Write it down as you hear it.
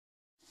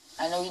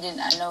I know he didn't.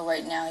 I know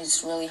right now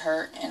he's really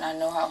hurt, and I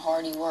know how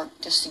hard he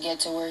worked just to get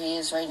to where he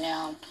is right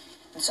now.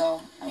 And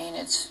so, I mean,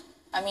 it's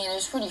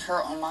pretty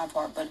hurt on my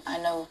part, but I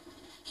know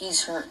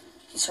he's hurt.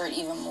 He's hurt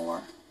even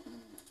more.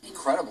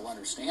 Incredible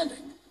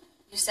understanding.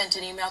 You sent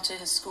an email to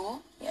his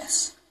school?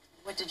 Yes.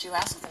 What did you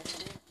ask them to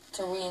do?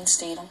 To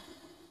reinstate him.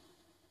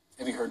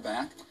 Have you heard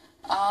back?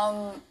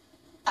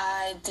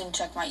 I didn't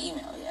check my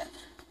email yet.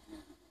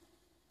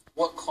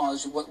 What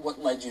caused you?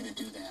 What led you to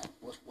do that?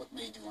 What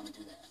made you want to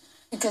do that?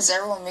 Because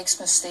everyone makes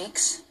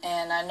mistakes,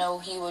 and I know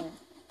he would,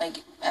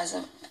 like, if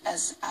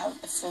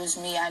it was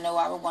me, I know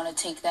I would want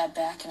to take that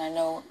back, and I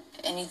know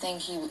anything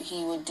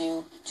he would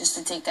do just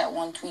to take that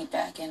one tweet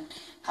back, and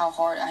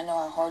I know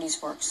how hard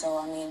he's worked. So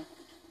I mean,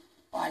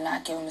 why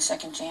not give him a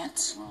second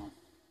chance? Well,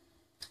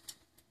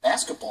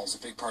 basketball is a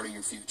big part of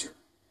your future.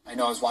 I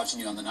know I was watching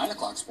you on the 9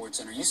 o'clock Sports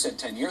Center. You said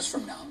 10 years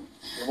from now,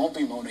 it won't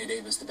be Monet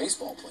Davis, the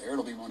baseball player.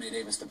 It'll be Monet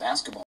Davis, the basketball